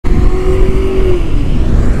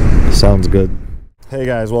Sounds good. Hey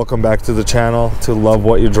guys, welcome back to the channel to Love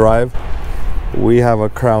What You Drive. We have a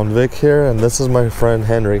Crown Vic here, and this is my friend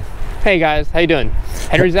Henry. Hey guys, how you doing?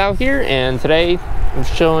 Henry's out here, and today I'm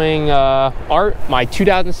showing Art my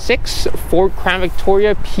 2006 Ford Crown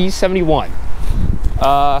Victoria P71.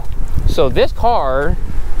 So this car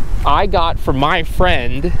I got from my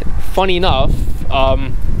friend. Funny enough,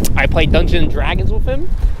 I played Dungeons and Dragons with him,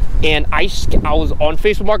 and I was on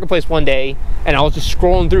Facebook Marketplace one day, and I was just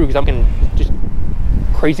scrolling through because I'm just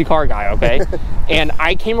crazy car guy, okay? And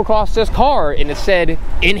I came across this car, and it said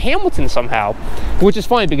in Hamilton somehow, which is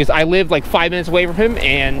funny because I lived like 5 minutes away from him,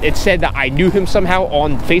 and it said that I knew him somehow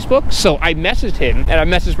on Facebook. So I messaged him, and I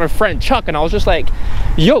messaged my friend Chuck, and I was just like,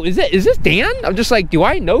 yo, is this Dan? I'm just like, do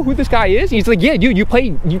I know who this guy is? And he's like, yeah, you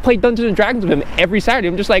play Dungeons and Dragons with him every Saturday.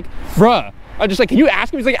 I'm just like, bruh. I'm just like, can you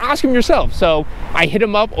ask him? He's like, ask him yourself. So I hit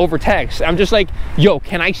him up over text. I'm just like, yo,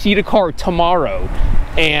 can I see the car tomorrow?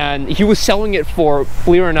 And he was selling it for,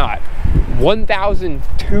 believe it or not,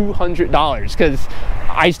 $1,200, because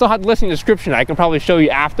I still have the listing description. I can probably show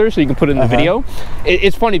you after so you can put it in the video.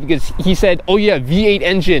 It's funny because he said, oh yeah, V8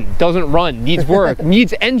 engine, doesn't run, needs work,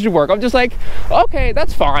 needs engine work. I'm just like, okay,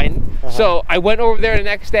 that's fine. So I went over there the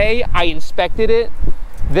next day, I inspected it.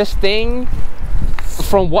 This thing,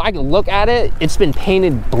 from what I can look at it, it's been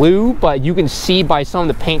painted blue, but you can see by some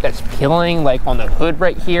of the paint that's peeling, like on the hood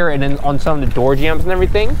right here, and then on some of the door jambs and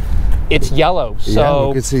everything, it's yellow. So yeah,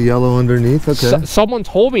 we can see yellow underneath. Okay. Someone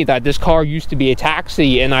told me that this car used to be a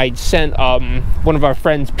taxi, and I sent one of our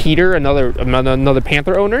friends, Peter, another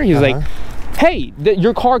Panther owner. He's like, hey,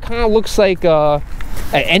 your car kind of looks like an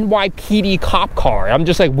NYPD cop car. I'm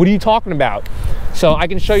just like, what are you talking about? So I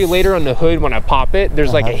can show you later on the hood when I pop it.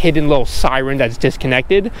 There's like a hidden little siren that's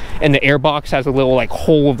disconnected, and the airbox has a little like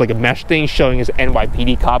hole of like a mesh thing showing as an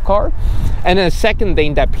NYPD cop car. And then the second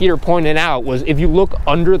thing that Peter pointed out was, if you look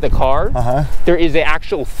under the car, there is a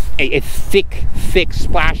thick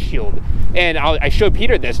splash shield. And I showed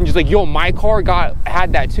Peter this, and he's like, yo, my car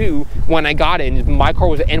had that too when I got it, and my car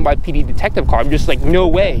was an NYPD detective car. I'm just like, no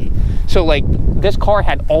way. So like, this car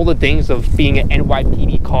had all the things of being an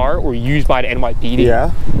NYPD car or used by the NYPD.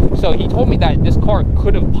 Yeah. So he told me that this car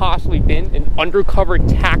could have possibly been an undercover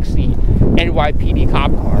taxi NYPD cop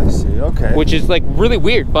car. I see, okay. Which is like really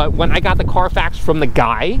weird, but when I got the Carfax from the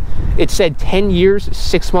guy, it said 10 years,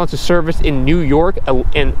 6 months of service in New York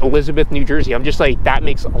and Elizabeth, New Jersey. I'm just like, that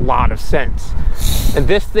makes a lot of sense. And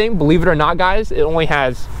this thing, believe it or not, guys, it only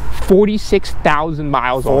has 46,000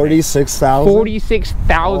 miles on it. 46,000?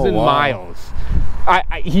 46,000 miles.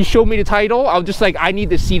 He showed me the title. I was just like, I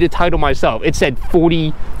need to see the title myself. It said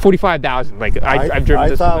 45,000. Like I've driven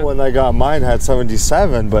this. I thought when I got mine had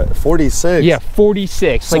 77, but 46. Yeah,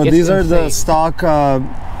 46. So like, these are insane. The stock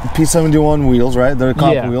P71 wheels, right? They're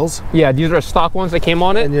cop wheels. Yeah, these are stock ones that came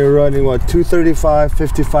on it. And you're running what, 235,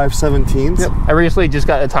 55, 17s? Yep. I recently just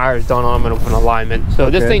got the tires done on them and an alignment. So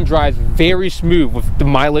this thing drives very smooth with the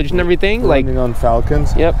mileage and everything. Running on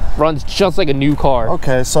Falcons. Yep, runs just like a new car.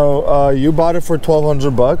 Okay, so you bought it for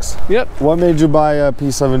 $1,200. Yep. What made you buy a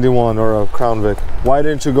P71 or a Crown Vic? Why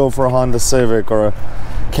didn't you go for a Honda Civic or a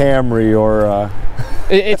Camry or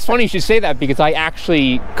It's funny you should say that, because I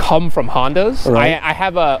actually come from Hondas. Right. I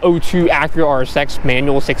have a 02 Acura RSX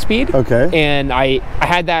manual 6-speed. Okay. And I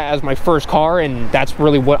had that as my first car, and that's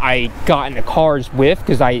really what I got into cars with,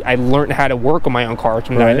 because I learned how to work on my own cars.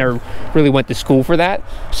 I never really went to school for that.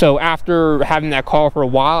 So after having that car for a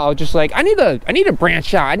while, I was just like, I need to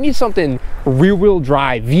branch out. I need something rear-wheel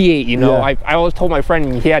drive, V8, you know. I always told my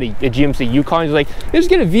friend, he had a GMC Yukon, he's like, just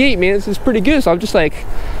get a V8, man, this is pretty good. So I'm just like,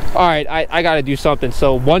 all right, I got to do something.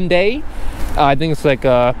 So one day, I think it's like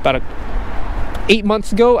about 8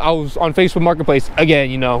 months ago, I was on Facebook Marketplace again,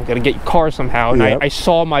 you know, gotta get your car somehow, and I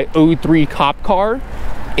saw my 03 cop car,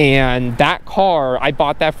 and that car, I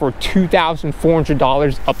bought that for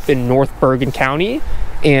 $2,400 up in North Bergen County,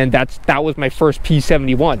 and that was my first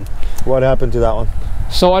P71. What happened to that one?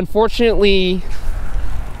 So unfortunately,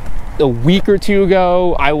 a week or two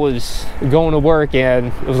ago, I was going to work and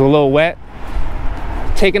it was a little wet,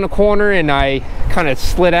 taking a corner, and I kind of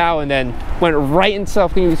slid out and then went right into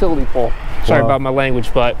a utility pole. Sorry about my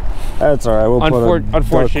language, but that's all right. We'll put a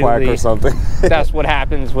unfortunately quack or something. That's what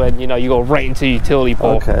happens when, you know, you go right into a utility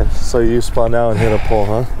pole. Okay, so you spun out and hit a pole,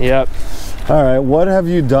 huh? Yep. All right, what have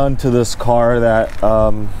you done to this car that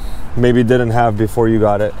maybe didn't have before you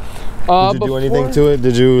got it? Did you do anything to it?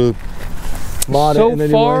 Did you mod it in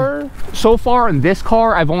any way? So far in this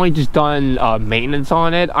car, I've only just done maintenance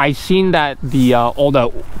on it. I've seen that the all the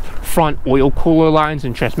front oil cooler lines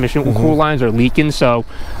and transmission cooler lines are leaking, so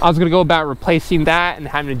I was gonna go about replacing that and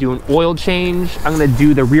having to do an oil change. I'm gonna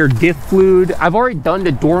do the rear diff fluid. I've already done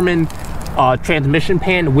the Dorman transmission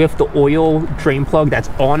pan with the oil drain plug that's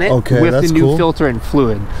on it, with the new filter and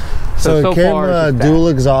fluid. So it came dual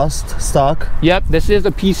exhaust stock. Yep, this is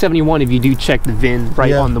a P71 if you do check the VIN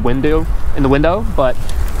right on the window, but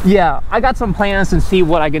yeah, I got some plans and see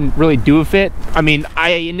what I can really do with it. I mean, I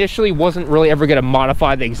initially wasn't really ever going to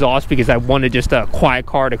modify the exhaust because I wanted just a quiet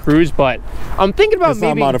car to cruise, but I'm thinking about maybe...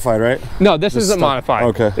 It's not modified, right? No, this isn't modified.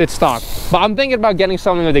 Okay. It's stock. But I'm thinking about getting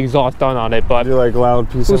something with the exhaust done on it, but... Do you like loud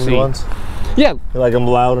P71s? Yeah. You like them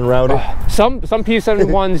loud and rowdy? Some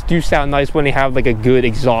P71s do sound nice when they have like a good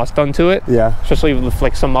exhaust onto it. Yeah. Especially with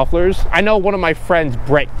like some mufflers. I know one of my friends,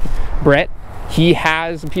 Brett, he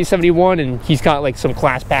has a P71 and he's got like some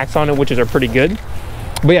class packs on it, which are pretty good.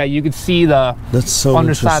 But yeah, you can see the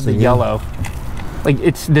underside of the yellow. Like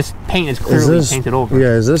this paint is clearly painted over.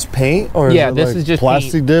 Yeah, is this paint or this is just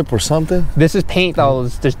plastic dip or something? This is paint that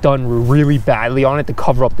was just done really badly on it to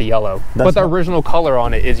cover up the yellow. But the original color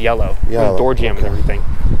on it is yellow. The door jamb and everything.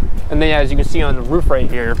 And then as you can see on the roof right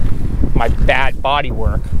here, my bad body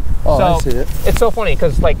work. Oh, so I see it. It's so funny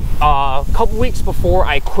because like a couple weeks before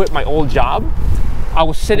I quit my old job, I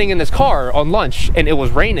was sitting in this car on lunch and it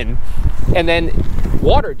was raining, and then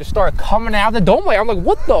water just started coming out of the domeway. I'm like,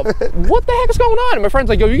 what the heck is going on? And my friend's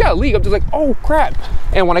like, yo, you got a leak. I'm just like, oh crap.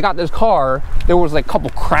 And when I got this car, there was like a couple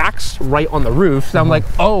cracks right on the roof. So I'm like,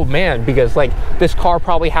 oh man, because like this car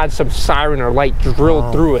probably had some siren or light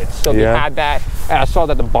drilled through it. So they had that, and I saw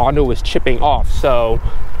that the Bondo was chipping off. So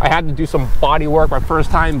I had to do some body work my first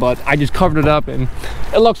time, but I just covered it up and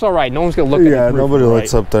it looks all right. No one's gonna look at it. Yeah, nobody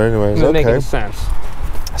looks up there anyways. Doesn't make any sense.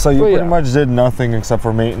 So you pretty much did nothing except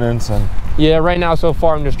for maintenance and... Yeah, right now so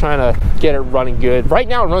far I'm just trying to get it running good. Right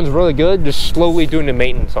now it runs really good, just slowly doing the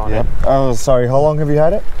maintenance on it. Oh, sorry, how long have you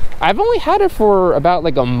had it? I've only had it for about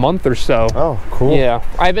like a month or so. Oh, cool. Yeah,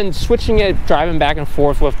 I've been switching it, driving back and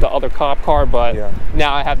forth with the other cop car, but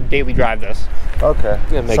now I have to daily drive this. Okay.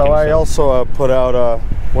 So I also put out,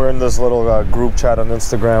 we're in this little group chat on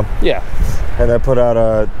Instagram. Yeah. And I put out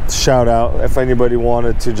a shout out if anybody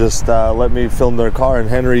wanted to just let me film their car, and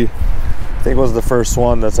Henry, I think, was the first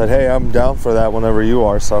one that said, hey, I'm down for that whenever you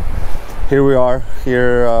are. So here we are,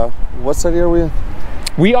 here, what city are we in?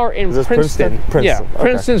 We are in Princeton. Princeton. Yeah,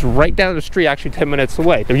 Princeton's right down the street, actually 10 minutes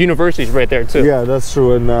away. The university's right there too. Yeah, that's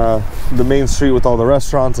true, and the main street with all the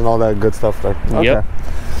restaurants and all that good stuff there. Okay. Yep.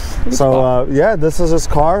 So yeah, this is his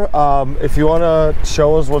car. If you want to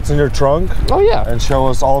show us what's in your trunk, and show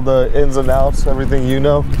us all the ins and outs, everything you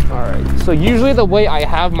know. All right, so usually the way I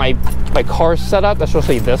have my car set up,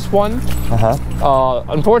 especially this one,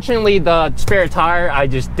 unfortunately the spare tire, I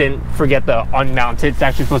just didn't forget to unmount it. It's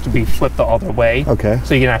actually supposed to be flipped the other way,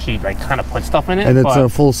 so you can actually like kind of put stuff in it. And it's a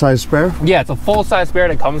full-size spare? Yeah, it's a full-size spare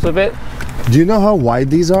that comes with it. Do you know how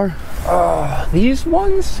wide these are? These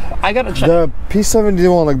ones, I gotta check. The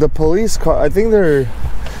P71, like the police car, I think they're,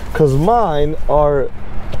 because mine are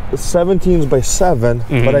 17s by 7,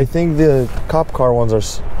 but I think the cop car ones are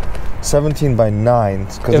 17 by 9,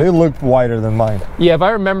 because they look wider than mine. Yeah, if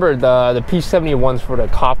I remember, the P71s for the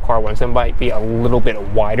cop car ones, they might be a little bit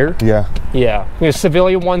wider. Yeah. Yeah. The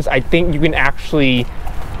civilian ones, I think you can actually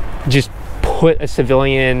just put a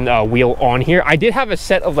civilian wheel on here. I did have a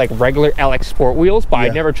set of like regular LX Sport wheels, but I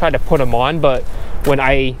never tried to put them on. But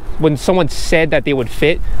when someone said that they would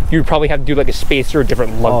fit, you'd probably have to do like a spacer or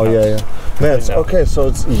different lug nuts. Man, it's, okay, so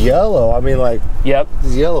it's yellow. I mean, like,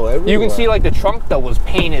 it's yellow everywhere. You can see like the trunk though was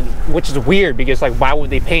painted, which is weird because like why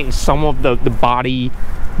would they paint some of the body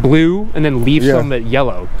blue and then leave some of it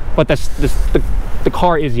yellow? But the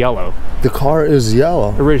car is yellow. The car is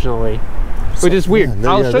yellow originally. Which is weird.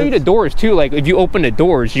 I'll show you the doors too. Like if you open the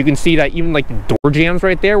doors, you can see that even like the door jambs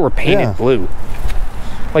right there were painted blue.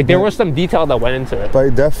 Like there was some detail that went into it.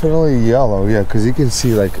 But definitely yellow, because you can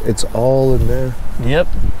see like it's all in there. Yep.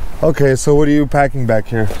 Okay, so what are you packing back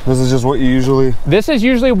here? This is just what you usually... This is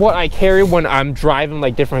usually what I carry when I'm driving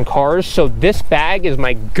like different cars. So this bag is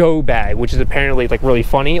my go bag, which is apparently like really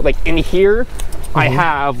funny. Like in here, I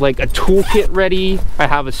have like a toolkit ready. I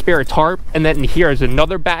have a spare tarp, and then in here is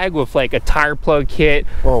another bag with like a tire plug kit.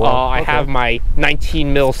 I have my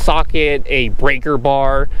 19 mil socket, a breaker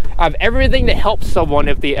bar. I have everything to help someone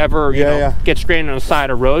if they ever you know get stranded on the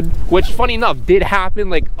side of the road. Which, funny enough, did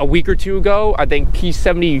happen like a week or two ago. I think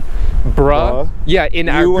P70 in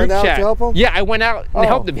our group chat. To help him? Yeah, I went out and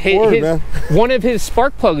helped him. One of his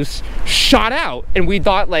spark plugs shot out, and we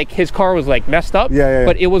thought like his car was like messed up.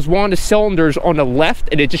 But it was one of the cylinders on the left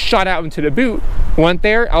and it just shot out into the boot. Went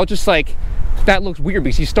there, I was just like, that looks weird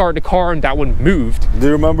because he started the car and that one moved. Do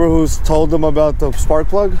you remember who's told them about the spark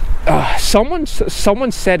plug? Someone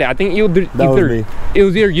said it. I think was me. It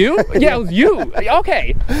was either you? Yeah, it was you.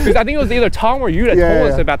 Okay. Because I think it was either Tom or you that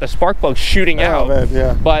told us about the spark plug shooting out. Man,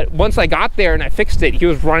 yeah. But once I got there and I fixed it, he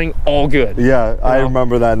was running all good. Yeah, I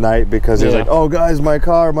remember that night because he was like, oh guys, my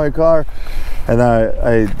car. And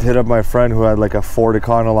I hit up my friend who had like a Ford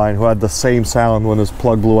Econoline who had the same sound when his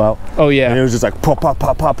plug blew out. Oh yeah. And it was just like pop, pop,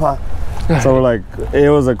 pop, pop, pop. So we're like, it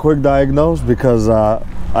was a quick diagnose because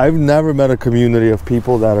I've never met a community of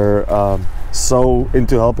people that are so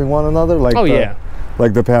into helping one another. Like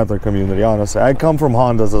like the Panther community, honestly. I come from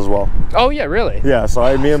Hondas as well. Oh yeah, really? Yeah,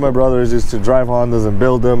 so me and my brothers used to drive Hondas and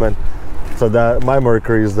build them, and so that my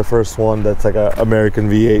Mercury is the first one that's like an American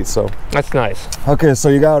V8. So that's nice. Okay, so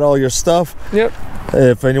you got all your stuff. Yep.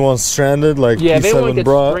 If anyone's stranded, like if anyone gets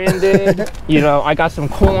stranded, you know, I got some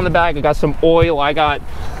coal in the bag, I got some oil,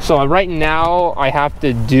 so right now I have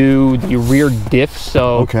to do the rear diff.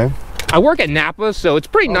 So I work at Napa, so it's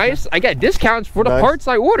pretty nice. I get discounts for the parts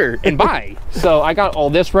I order and buy. So I got all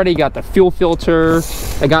this ready. Got the fuel filter,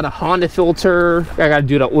 I got a Honda filter, I got to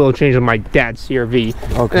do the oil change on my dad's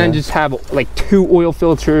CRV, and then just have like 2 oil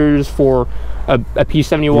filters for a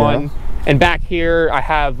P71. And back here I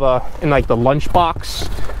have in like the lunch box,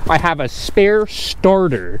 I have a spare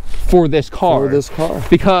starter for this car.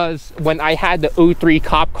 Because when I had the 03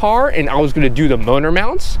 cop car and I was going to do the motor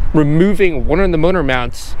mounts, removing one of the motor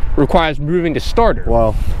mounts requires moving the starter.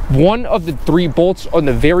 Wow. One of the 3 bolts on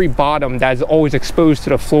the very bottom that is always exposed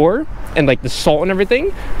to the floor and like the salt and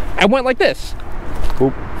everything, I went like this.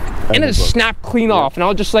 Oop. And it snapped clean off, and I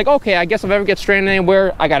was just like, okay, I guess if I ever get stranded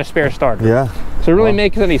anywhere, I got a spare starter. Yeah. So it really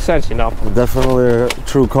makes any sense, you know. Definitely a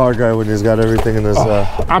true car guy when he's got everything in his...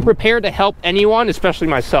 I'm prepared to help anyone, especially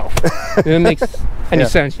myself. If it makes any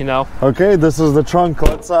sense, you know. Okay, this is the trunk.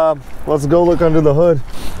 Let's go look under the hood.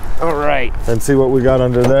 All right. And see what we got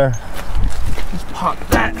under there. Let's pop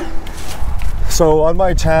that. So on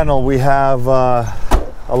my channel, we have a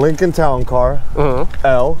Lincoln Town Car,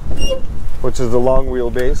 L, which is the long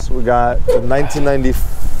wheelbase. We got the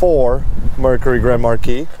 1994 Mercury Grand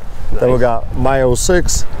Marquis. Then we got my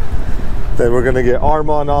 06. Then we're gonna get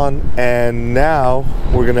Armand on, and now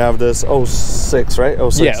we're gonna have this 06, right?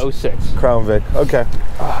 06. Yeah, 06. Crown Vic. Okay.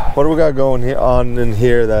 What do we got going on in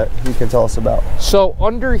here that you can tell us about? So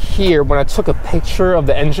under here, when I took a picture of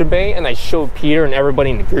the engine bay and I showed Peter and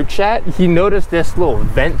everybody in the group chat, he noticed this little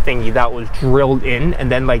vent thingy that was drilled in, and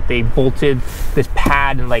then like they bolted this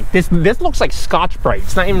pad, and like this looks like Scotch-Brite.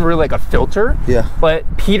 It's not even really like a filter. Yeah.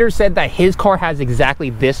 But Peter said that his car has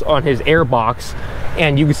exactly this on his air box,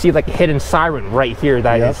 and you can see like a hidden siren right here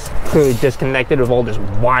that is clearly disconnected with all this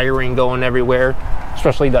wiring going everywhere,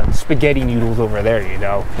 especially the spaghetti noodles over there, you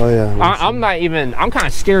know. Oh yeah. I'm kind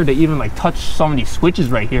of scared to even like touch some of these switches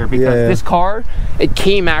right here, because this car, it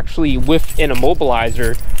came actually with an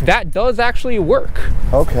immobilizer that does actually work.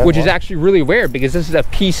 Okay. Which is actually really rare, because this is a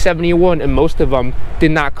P71 and most of them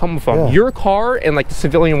did not come with them. Your car and like the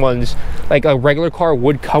civilian ones, like a regular car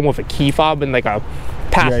would come with a key fob and like a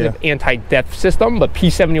passive anti-theft system, but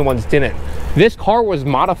P71s didn't. This car was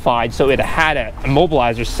modified so it had an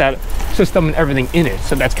immobilizer system and everything in it,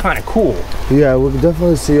 so that's kind of cool. Yeah, we can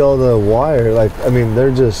definitely see all the wire. Like, I mean,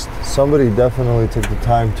 they're just, somebody definitely took the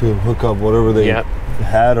time to hook up whatever they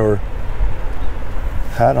had or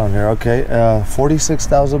had on here. Okay,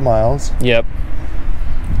 46,000 miles. Yep.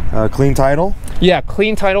 Clean title? Yeah,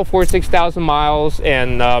 clean title, 46,000 miles,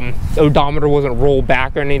 and odometer wasn't rolled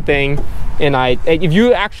back or anything. And if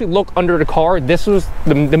you actually look under the car, this was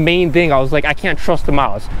the main thing. I was like, I can't trust the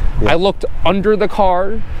miles. I looked under the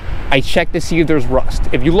car, I checked to see if there's rust.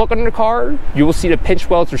 If you look under the car, you will see the pinch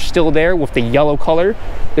welds are still there with the yellow color.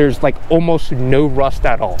 There's like almost no rust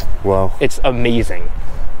at all. Wow. It's amazing.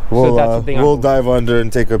 We'll, so that's the thing we'll dive under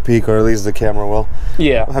and take a peek, or at least the camera will.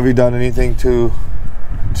 Yeah. Have you done anything to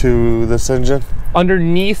this engine?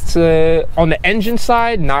 Underneath, on the engine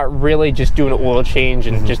side, not really, just doing an oil change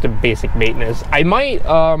and just a basic maintenance. I might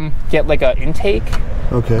get like an intake,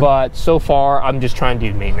 but so far I'm just trying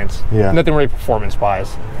to do maintenance. Yeah. Nothing really performance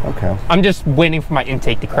wise. Okay. I'm just waiting for my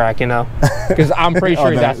intake to crack, you know, because I'm pretty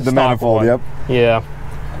sure that's the manifold one. Yep. Yeah.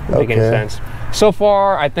 Doesn't make any sense. So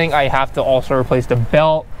far, I think I have to also replace the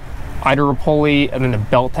belt, idler pulley, and then the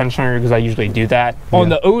belt tensioner, because I usually do that. On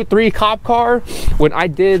the 03 cop car, when I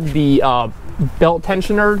did the belt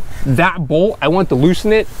tensioner, that bolt, I went to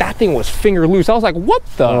loosen it, that thing was finger loose. I was like, what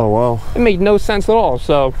the? Oh wow. It made no sense at all.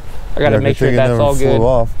 So I gotta make sure that's all good.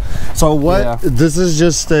 Off. So what? This is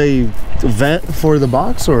just a vent for the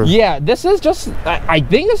box, or? Yeah, this is just. I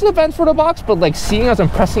think it's a vent for the box, but like seeing as I'm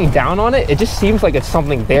pressing down on it, it just seems like it's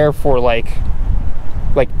something there for like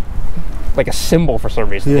a symbol for some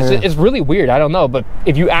reason. It's really weird. I don't know, but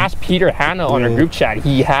if you ask Peter Hanna on our group chat,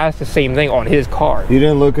 he has the same thing on his car. You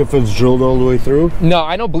didn't look if it's drilled all the way through? No,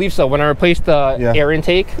 I don't believe so. When I replaced the air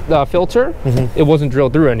intake, the filter, it wasn't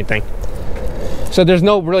drilled through anything. So there's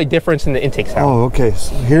no really difference in the intake sound. Oh, okay.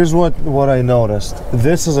 So here's what I noticed.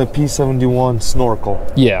 This is a P71 snorkel.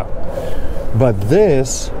 Yeah. But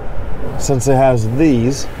this, since it has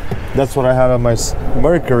these, that's what I had on my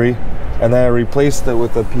Mercury, and then I replaced it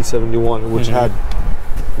with a P71, which had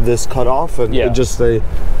this cut off, and it just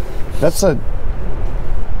that's a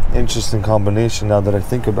interesting combination now that I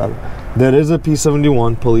think about it. There is a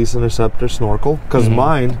P71 Police Interceptor snorkel, because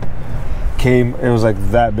mine came, it was like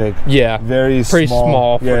that big. Yeah. Pretty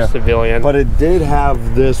small for civilian. But it did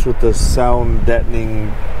have this with the sound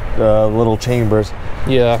deadening little chambers.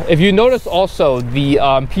 Yeah. If you notice also, the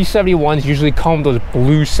P71s usually come with those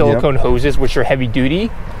blue silicone hoses, which are heavy duty.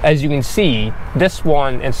 As you can see, this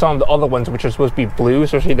one and some of the other ones, which are supposed to be blue,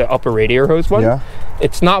 especially the upper radiator hose one,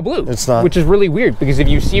 it's not blue. It's not. Which is really weird, because if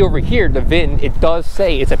you see over here, the VIN, it does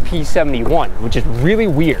say it's a P71, which is really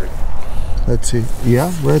weird. Let's see.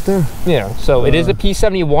 Yeah, right there. Yeah, so it is a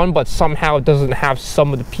P71, but somehow it doesn't have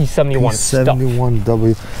some of the P71 stuff.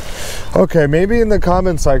 P71W. Okay, maybe in the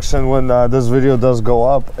comment section when this video does go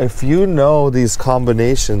up, if you know these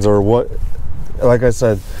combinations or what, like I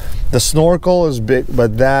said, the snorkel is big,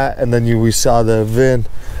 but that, and then we saw the VIN.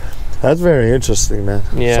 That's very interesting, man.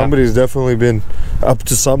 Yeah. Somebody's definitely been up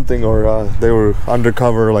to something, or they were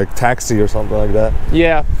undercover, like taxi or something like that.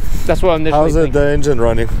 Yeah, that's what I'm initially How's the engine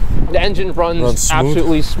running? The engine runs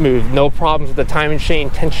absolutely smooth. No problems with the timing chain,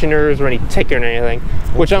 tensioners, or any ticking or anything.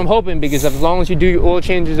 Which I'm hoping, because as long as you do your oil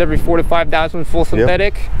changes every 4,000 to 5,000 full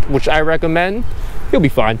synthetic, which I recommend, you'll be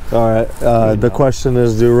fine. All right. The question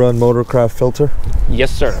is, do you run Motorcraft filter? Yes,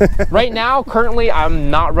 sir. Right now, currently, I'm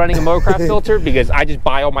not running a Motorcraft filter because I just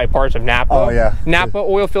buy all my parts of Napa. Oh, yeah. Napa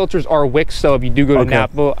oil filters are Wix, so if you do go to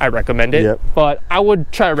Napa, I recommend it. But I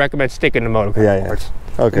would try to recommend sticking to Motorcraft parts.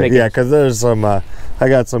 Okay. Yeah, because there's some. I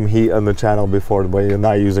got some heat on the channel before, but you're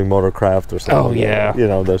not using Motorcraft or something. Oh yeah. You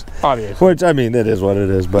know, there's obviously. Which, I mean, it is what it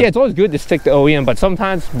is. But yeah, it's always good to stick to OEM, but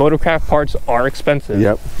sometimes Motorcraft parts are expensive.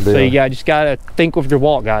 Yep. So you just gotta think with your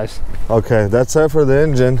wallet, guys. Okay, that's it for the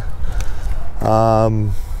engine.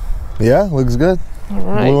 Yeah, looks good. All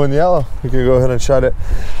right. Blue and yellow. You can go ahead and shut it.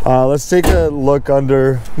 Let's take a look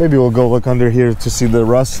under. Maybe we'll go look under here to see the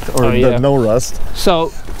rust or the no rust.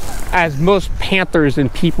 So, as most Panthers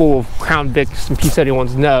and people with Crown Vics and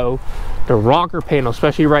P71s know, the rocker panel,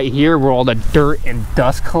 especially right here where all the dirt and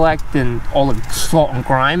dust collect and all the salt and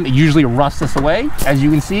grime, it usually rusts this away. As you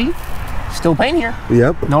can see, still paint here.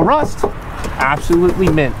 Yep. No rust. Absolutely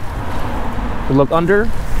mint. You look under,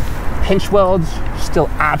 pinch welds, still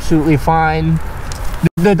absolutely fine.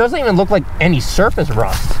 There doesn't even look like any surface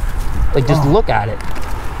rust. Like, just look at it.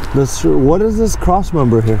 What is this cross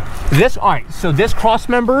member here? So this cross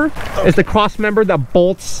member is the cross member that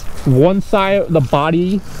bolts one side of the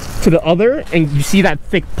body to the other, and you see that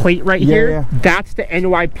thick plate right here? That's the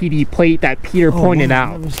NYPD plate that Peter pointed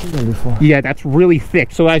out. I've never seen that before. Yeah, that's really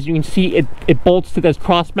thick. So as you can see, it bolts to this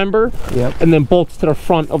cross member, and then bolts to the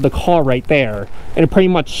front of the car right there, and it pretty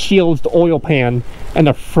much shields the oil pan and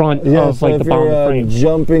the front of so like the bottom of the frame.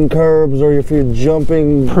 Jumping curbs, or if you're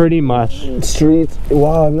jumping pretty much streets.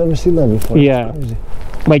 Wow, I've never seen that before. Yeah.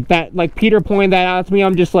 Like that, like Peter pointed that out to me.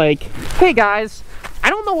 I'm just like, hey guys,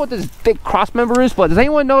 I don't know what this thick cross member is, but does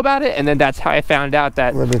anyone know about it? And then that's how I found out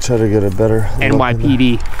that. Let me try to get a better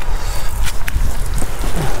NYPD.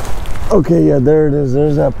 Okay, yeah, there it is.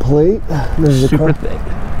 There's that plate. There's super thick.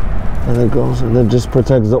 And it goes, and it just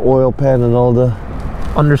protects the oil pan and all the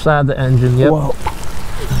underside of the engine. Yep. Wow.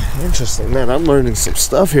 Interesting, man. I'm learning some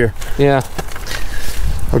stuff here. Yeah.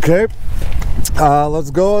 Okay.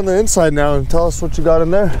 Let's go on the inside now and tell us what you got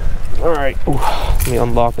in there. All right. Ooh, let me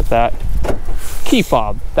unlock with that. Key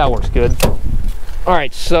fob. That works good. All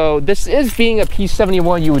right. So this is being a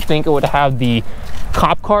P71. You would think it would have the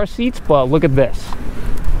cop car seats, but look at this.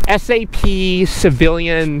 SAP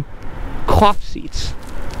civilian cloth seats,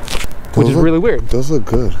 which is really weird. Those look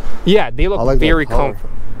good. Yeah, they look very comfy.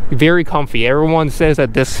 Very comfy. Everyone says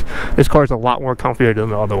that this car is a lot more comfier than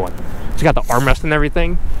the other one. It's got the armrest and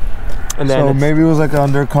everything. And then so maybe it was like an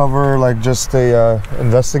undercover, like just a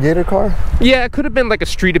investigator car? Yeah, it could have been like a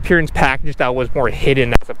street appearance package that was more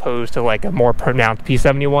hidden as opposed to like a more pronounced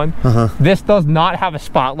P71. This does not have a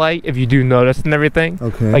spotlight, if you do notice, and everything.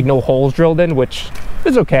 Okay. Like no holes drilled in, which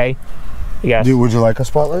is okay. Yes. Dude, would you like a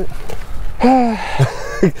spotlight?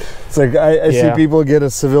 It's like I see people get a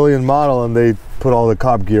civilian model and they put all the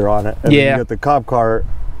cop gear on it, and then you get the cop car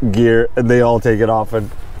gear and they all take it off, and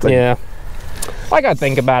like, I gotta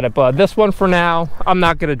think about it, but this one for now, I'm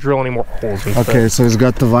not gonna drill any more holes in. Okay, so it's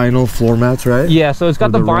got the vinyl floor mats, right? Yeah, so it's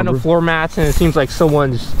got the vinyl floor mats, and it seems like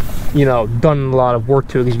someone's, you know, done a lot of work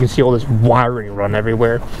to it, because you can see all this wiring run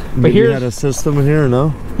everywhere. But you had a system in here, or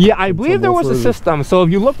no? Yeah, I believe there was a system. So if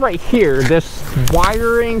you look right here, this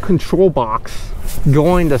wiring control box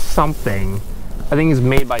going to something, I think is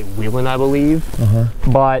made by Wheelan, I believe.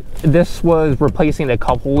 But this was replacing the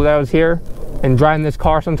cup holder that was here. And driving this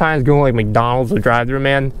car sometimes, going like McDonald's or drive-through,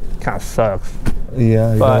 man, kind of sucks.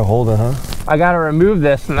 Yeah, you gotta hold it, huh? I gotta remove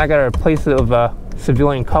this, and I gotta replace it with a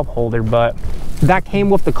civilian cup holder, but that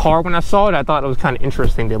came with the car when I saw it. I thought it was kind of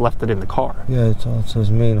interesting they left it in the car. Yeah, it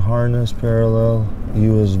says main harness, parallel,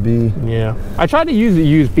 USB. Yeah, I tried to use the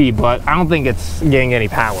USB, but I don't think it's getting any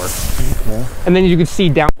power. Okay. And then you can see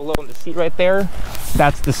down below in the seat right there,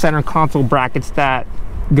 that's the center console brackets that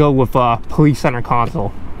go with police center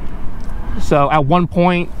console. So at one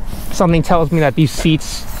point, something tells me that these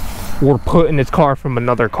seats were put in this car from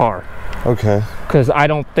another car. Okay. Because I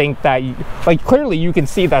don't think that, like, clearly you can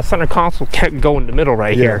see that center console kept going in the middle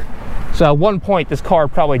right here. So at one point, this car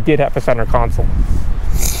probably did have a center console.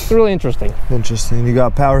 It's really interesting. Interesting. You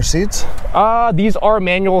got power seats? These are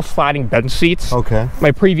manual sliding bench seats. Okay.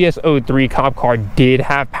 My previous 03 cop car did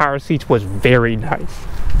have power seats, was very nice.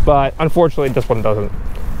 But unfortunately, this one doesn't.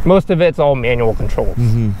 Most of it's all manual controls.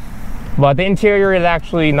 But the interior is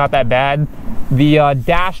actually not that bad. The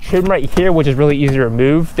dash trim right here, which is really easy to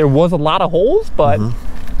remove, there was a lot of holes, but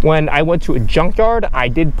when I went to a junkyard, I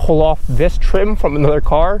did pull off this trim from another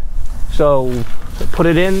car. So put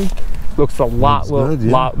it in, looks a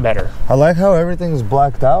lot better. I like how everything's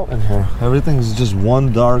blacked out in here. Everything's just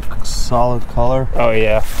one dark, solid color. Oh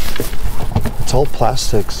yeah. It's all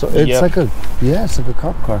plastic, so it's like a it's like a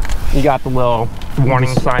cop car. You got the little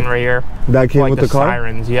warning sign right here. That came with the car?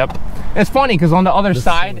 Sirens, yep. It's funny because on the other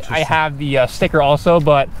side I have the sticker also,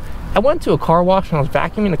 but I went to a car wash and I was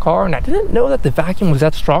vacuuming the car and I didn't know that the vacuum was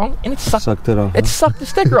that strong, and it sucked it off. It sucked the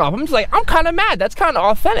sticker off. I'm just like, I'm kind of mad. That's kind of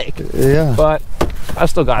authentic. Yeah. But I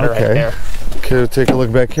still got it right there. Okay, take a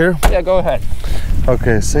look back here. Yeah, go ahead.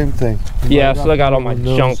 Okay, same thing. Yeah, so I got all my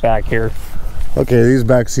junk back here. Okay, these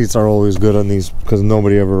back seats are always good on these because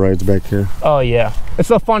nobody ever rides back here. Oh yeah, it's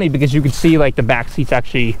so funny because you can see like the back seat's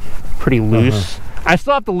actually pretty loose. I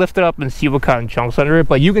still have to lift it up and see what kind of junk's under it,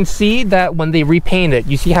 but you can see that when they repaint it,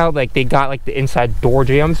 you see how like they got like the inside door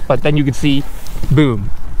jambs, but then you can see,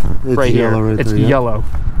 boom, it's right here, it's yellow.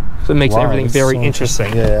 So it makes everything very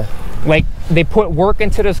interesting. Yeah. Like they put work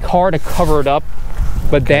into this car to cover it up,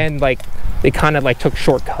 but then like they kind of like took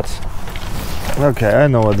shortcuts. Okay, I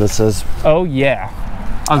know what this is. Oh yeah.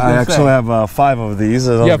 I actually have 5 of these.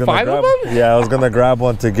 You have 5 of them? Yeah, I was gonna grab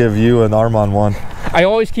one to give you and Armand one. I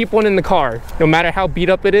always keep one in the car. No matter how beat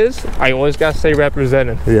up it is, I always gotta stay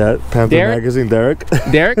represented. Yeah, Panther Magazine, Deric.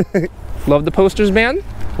 Deric, love the posters, man.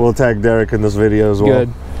 We'll tag Deric in this video as well.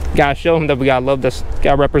 Good. Gotta show him that we gotta love this.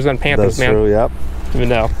 Gotta represent Panthers, man. That's true, yep. Even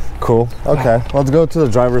though. Cool. Okay, let's go to the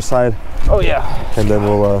driver's side. Oh yeah. And then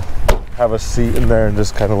we'll have a seat in there and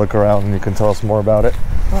just kind of look around and you can tell us more about it.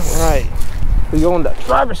 All right. We go on the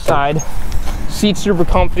driver's side. Seat's super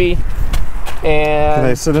comfy. And can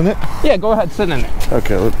I sit in it? Yeah, go ahead, sit in it.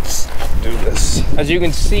 Okay, let's do this. As you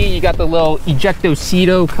can see, you got the little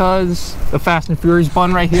ejectocito, the Fast and Furious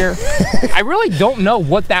button right here. I really don't know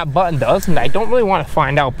what that button does, and I don't really want to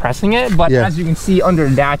find out pressing it, but as you can see under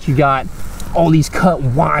the dash, you got all these cut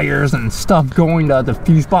wires and stuff going to the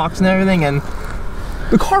fuse box and everything, and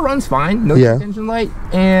the car runs fine, no engine light,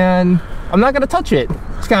 and I'm not gonna touch it.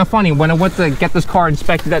 It's kind of funny, when I went to get this car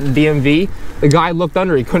inspected at the DMV, the guy looked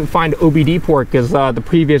under, he couldn't find OBD port because the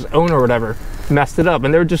previous owner or whatever messed it up,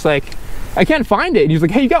 and they were just like, I can't find it. And he's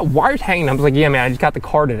like, hey, you got wires hanging. I was like, yeah, man, I just got the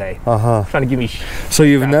car today. Trying to give me So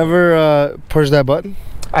you've never pushed that button?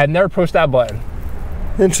 I've never pushed that button.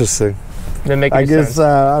 Interesting. Didn't make any sense.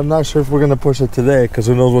 I'm not sure if we're gonna push it today because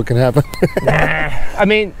who knows what can happen. Nah. I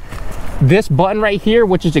mean, this button right here,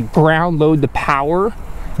 which is a ground load the power,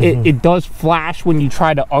 it does flash when you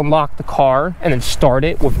try to unlock the car and then start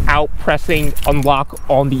it without pressing unlock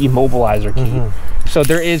on the immobilizer key. So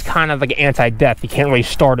there is kind of like anti-death. You can't really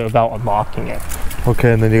start it without unlocking it.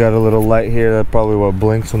 Okay, and then you got a little light here that probably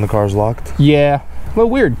blinks when the car's locked. Yeah, a little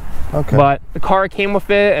weird. Okay. But the car came with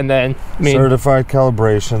it, and then certified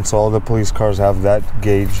calibration, so all the police cars have that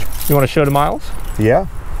gauge. You want to show the miles? Yeah.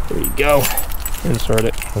 There you go. Insert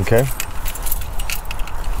it. Okay.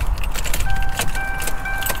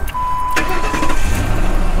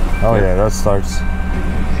 Oh yeah, that starts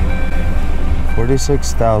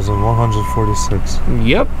 46,146.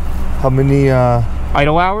 Yep. How many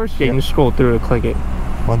idle hours? Yeah, you can scroll through and click it.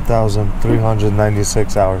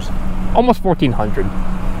 1,396 hours. Almost 1,400.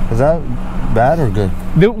 Is that bad or good?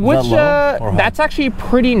 That's actually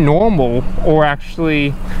pretty normal, or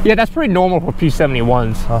actually, yeah, that's pretty normal for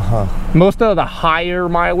P71s. Most of the higher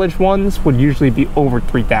mileage ones would usually be over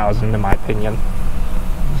 3,000 in my opinion.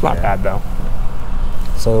 It's not bad though.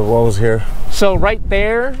 So what was here? So right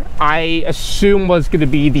there, I assume was going to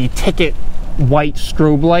be the ticket white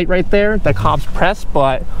strobe light right there that cops press,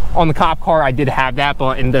 but on the cop car I did have that,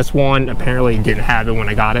 but in this one apparently it didn't have it when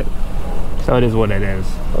I got it. So it is what it is.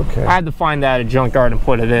 Okay. I had to find that at a junkyard and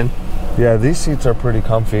put it in. Yeah, these seats are pretty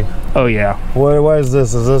comfy. Oh yeah. Why is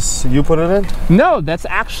this? Is this you put it in? No, that's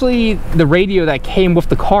actually the radio that came with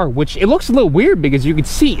the car, which it looks a little weird because you can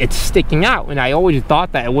see it's sticking out, and I always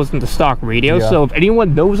thought that it wasn't the stock radio. Yeah. So if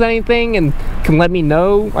anyone knows anything and can let me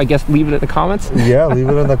know, I guess leave it in the comments. Yeah, leave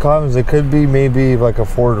it in the comments. It could be maybe like a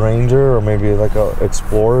Ford Ranger or maybe like a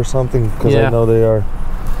Explorer or something, because I know they are.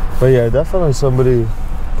 But yeah, definitely somebody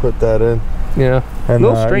put that in. Yeah. And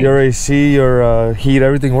your AC, your heat,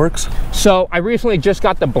 everything works? So I recently just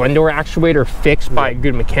got the blend door actuator fixed by a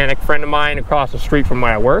good mechanic friend of mine across the street from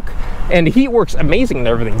where I work, and the heat works amazing and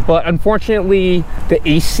everything, but unfortunately the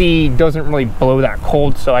AC doesn't really blow that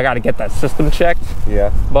cold, so I got to get that system checked.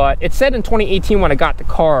 Yeah. But it said in 2018 when I got the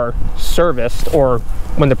car serviced, or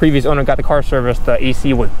when the previous owner got the car serviced, the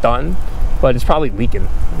AC was done, but it's probably leaking.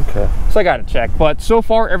 Okay. So I got to check, but so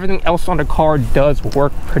far everything else on the car does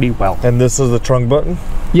work pretty well. And this is the trunk button?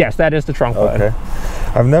 Yes, that is the trunk button. Okay.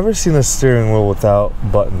 I've never seen a steering wheel without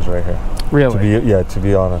buttons right here. Really? To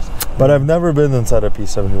be honest. But I've never been inside a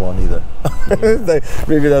P71 either.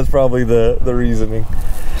 Maybe that's probably the reasoning.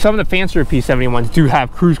 Some of the fancier P71s do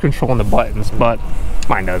have cruise control on the buttons, but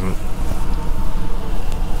mine doesn't.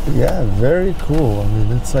 Yeah, very cool. I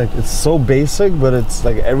mean, it's like, it's so basic, but it's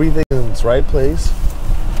like everything in its right place.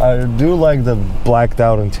 I do like the blacked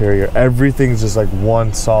out interior. Everything's just like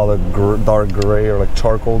one solid dark gray or like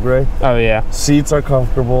charcoal gray. Oh yeah. Seats are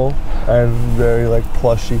comfortable and very like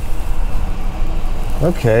plushy.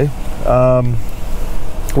 Okay.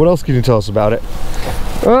 What else can you tell us about it?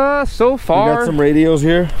 So far, you got some radios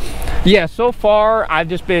here? Yeah, so far I've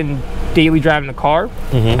just been daily driving the car,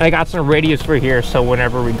 and I got some radios for here, so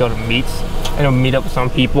whenever we go to meets and I'll meet up with some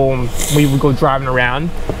people and we would go driving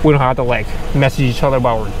around, we don't have to like message each other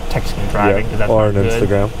while we're texting and driving. Yeah, or on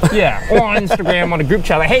Instagram. Yeah, or on Instagram on a group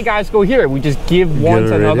chat, like, hey guys, go here. We just give one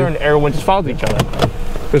to another and everyone just follows each other.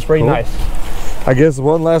 It's pretty nice. I guess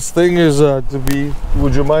one last thing is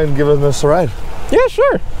would you mind giving us a ride? Yeah,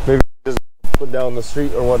 sure. Maybe just put down the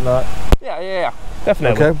street or whatnot. Yeah,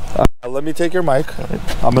 definitely. Okay, let me take your mic.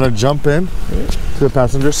 I'm gonna jump in to the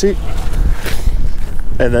passenger seat,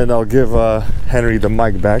 and then I'll give Henry the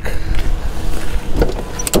mic back.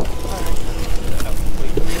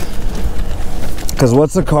 Because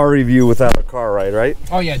what's a car review without a car ride, right?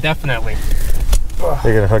 Oh yeah, definitely.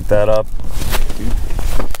 You're gonna hook that up.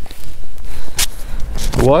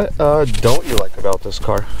 What don't you like about this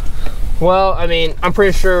car? Well, I mean, I'm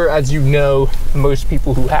pretty sure, as you know, most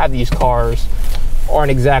people who have these cars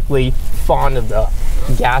aren't exactly fond of the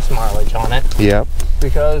gas mileage on it. Yeah.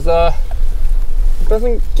 Because it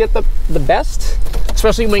doesn't get the best,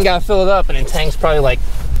 especially when you gotta fill it up, and the tank's probably like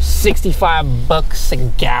 65 bucks a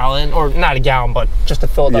gallon, or not a gallon, but just to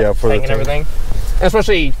fill it up, tank and everything. And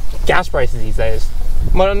especially gas prices these days.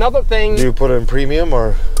 But another thing, do you put in premium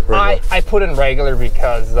or regular? I put in regular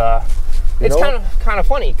because it's kind of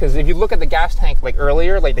funny, because if you look at the gas tank like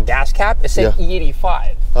earlier, like the gas cap, it said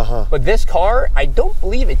E85. But this car, I don't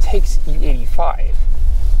believe it takes E85.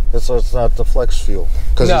 So it's not the flex fuel,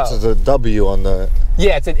 because it's a W on the.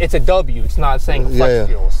 Yeah, it's a W. It's not saying flex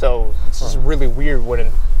fuel. So it's just really weird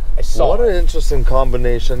when I saw. What an interesting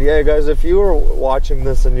combination. Yeah, guys, if you are watching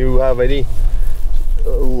this and you have any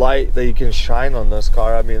light that you can shine on this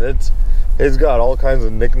car, I mean, it's got all kinds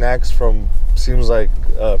of knickknacks from, seems like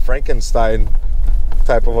Frankenstein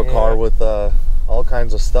type of a car with all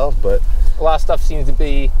kinds of stuff, but a lot of stuff seems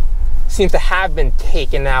to have been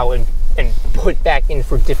taken out and put back in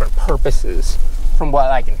for different purposes, from what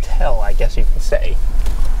I can tell, I guess you can say.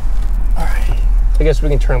 All right, I guess we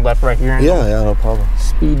can turn left right here. Yeah, no problem.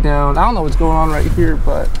 Speed down. I don't know what's going on right here,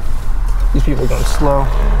 but these people are going slow.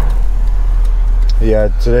 Yeah,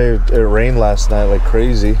 today it rained last night like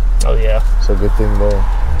crazy. Oh yeah. So good thing there.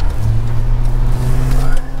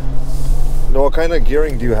 Now, what kind of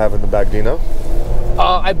gearing do you have in the back, do you know?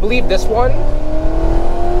 I believe this one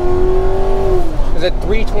is a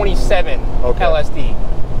 327 LSD.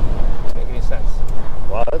 Doesn't make any sense.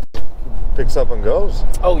 Wow, that picks up and goes.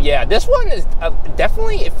 Oh yeah, this one is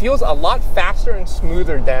definitely, it feels a lot faster and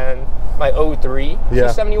smoother than my 03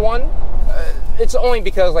 P71. It's only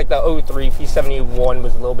because like the 03 P71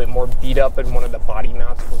 was a little bit more beat up and one of the body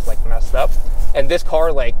mounts was like messed up. And this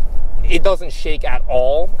car, like, it doesn't shake at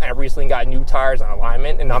all. I recently got new tires and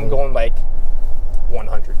alignment, and I'm going like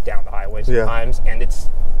 100 down the highway sometimes, and it's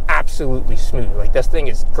absolutely smooth. Like, this thing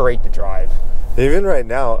is great to drive. Even right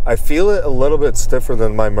now, I feel it a little bit stiffer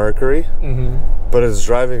than my Mercury, but it's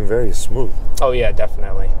driving very smooth. Oh yeah,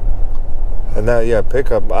 definitely. And that, yeah,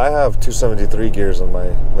 pickup. I have 273 gears on my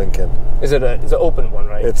Lincoln. Is it it's an open one,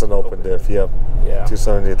 right? It's an open diff. Yep. Yeah.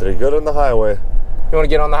 273. Good on the highway. You want to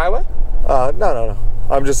get on the highway? No.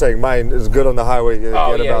 I'm just saying mine is good on the highway. You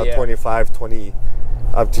get about 25, 20,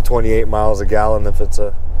 up to 28 miles a gallon if it's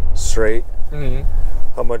a straight.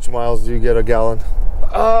 How much miles do you get a gallon?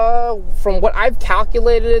 From what I've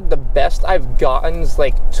calculated, the best I've gotten is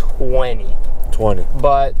like 20. 20.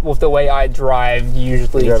 But with the way I drive,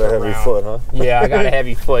 usually you got a heavy foot, huh? Yeah, I got a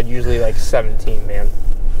heavy foot, usually like 17, man.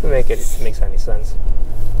 It makes any sense.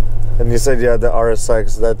 And you said you had the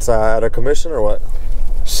RSX, that's out of commission or what?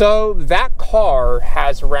 So that car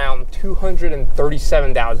has around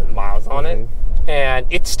 237,000 miles on it, and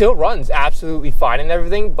it still runs absolutely fine and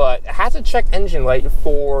everything, but it has a check engine light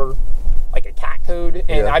for like a cat code,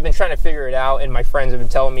 and I've been trying to figure it out, and my friends have been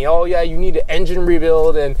telling me, oh yeah, you need an engine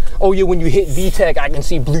rebuild, and oh yeah, when you hit VTEC, I can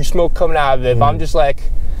see blue smoke coming out of it, but I'm just like,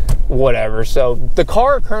 whatever. So the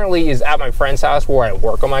car currently is at my friend's house where I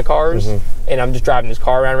work on my cars, and I'm just driving this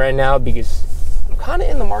car around right now because I'm kind of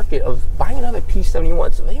in the market of buying another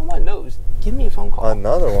P71, so if anyone knows, give me a phone call.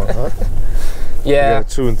 Another one, huh? Yeah. You got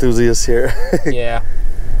a true enthusiast here. Yeah,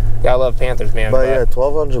 I love Panthers, man. But yeah,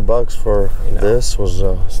 $1,200 for this was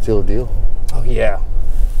a steal deal. Oh yeah.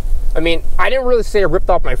 I mean, I didn't really say I ripped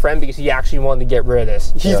off my friend because he actually wanted to get rid of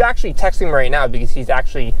this. He's actually texting me right now because he's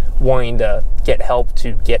actually wanting to get help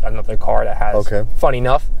to get another car that has, funny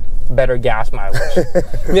enough, better gas mileage.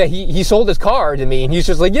 Yeah, he sold his car to me, and he's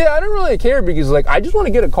just like, yeah, I don't really care because, like, I just want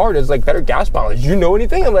to get a car that's like better gas mileage. You know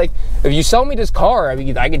anything? I'm like, if you sell me this car, I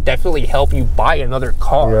mean, I could definitely help you buy another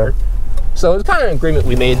car. So it's kind of an agreement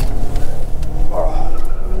we made.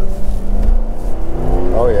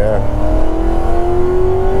 Oh yeah.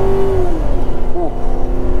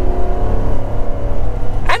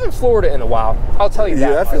 Florida in a while, I'll tell you that.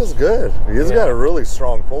 Yeah, that feels good. It's got a really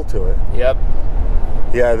strong pull to it. Yep.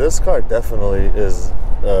 Yeah, this car definitely is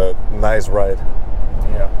a nice ride.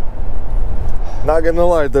 Yeah. Not gonna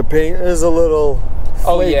lie, the paint is a little flaky.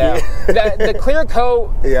 Oh yeah. the clear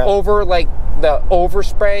coat over like the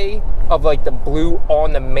overspray of like the blue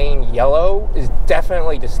on the main yellow is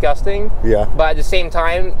definitely disgusting. Yeah. But at the same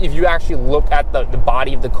time, if you actually look at the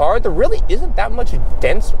body of the car, there really isn't that much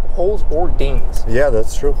dents, holes, or dings. Yeah,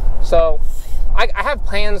 that's true. So I have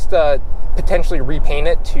plans to potentially repaint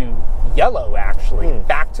it to yellow, actually,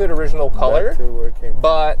 back to the original color. Back to where it came from.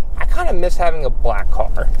 But I kind of miss having a black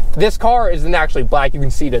car. This car isn't actually black. You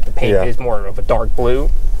can see that the paint is more of a dark blue.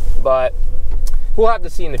 But we'll have to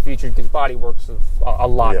see in the future because body works a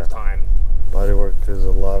lot of time. Body work is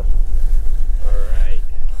a lot.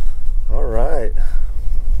 All right.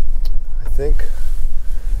 I think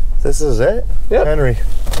this is it. Yep. Henry,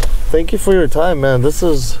 thank you for your time, man. This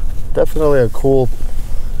is definitely a cool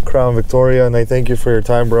Crown Victoria, and I thank you for your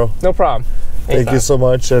time, bro. No problem. Thank you so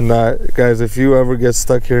much. And guys, if you ever get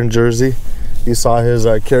stuck here in Jersey, you saw his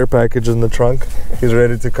care package in the trunk. He's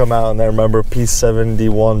ready to come out, and I remember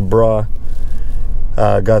P71 bra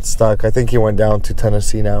got stuck. I think he went down to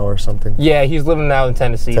Tennessee now or something. Yeah, he's living now in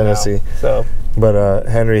Tennessee now, so. But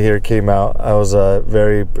Henry here came out. I was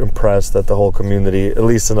very impressed that the whole community, at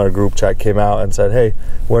least in our group chat, came out and said, hey,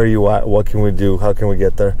 where are you at? What can we do? How can we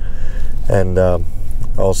get there? And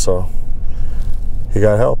also, he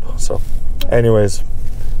got help. So anyways,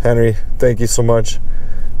 Henry, thank you so much.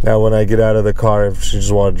 Now when I get out of the car, if you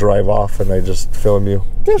just want to drive off and I just film you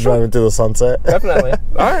driving to the sunset. Definitely.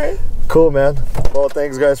 All right. Cool, man. Well,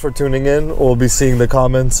 thanks guys for tuning in. We'll be seeing the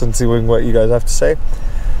comments and seeing what you guys have to say.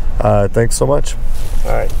 Thanks so much.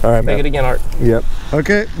 All right, man. Make it again, Art. Yep.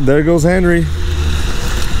 Okay, there goes Henry.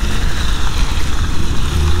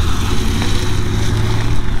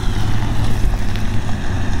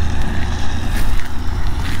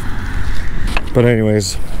 But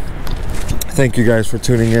anyways, thank you guys for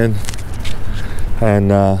tuning in.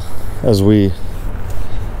 And as we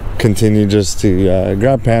continue just to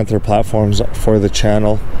grab Panther platforms for the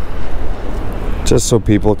channel, just so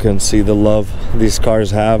people can see the love these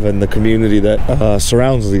cars have and the community that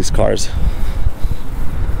surrounds these cars.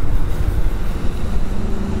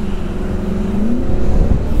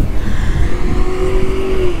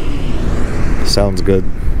 Sounds good.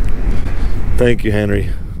 Thank you,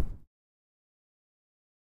 Henry.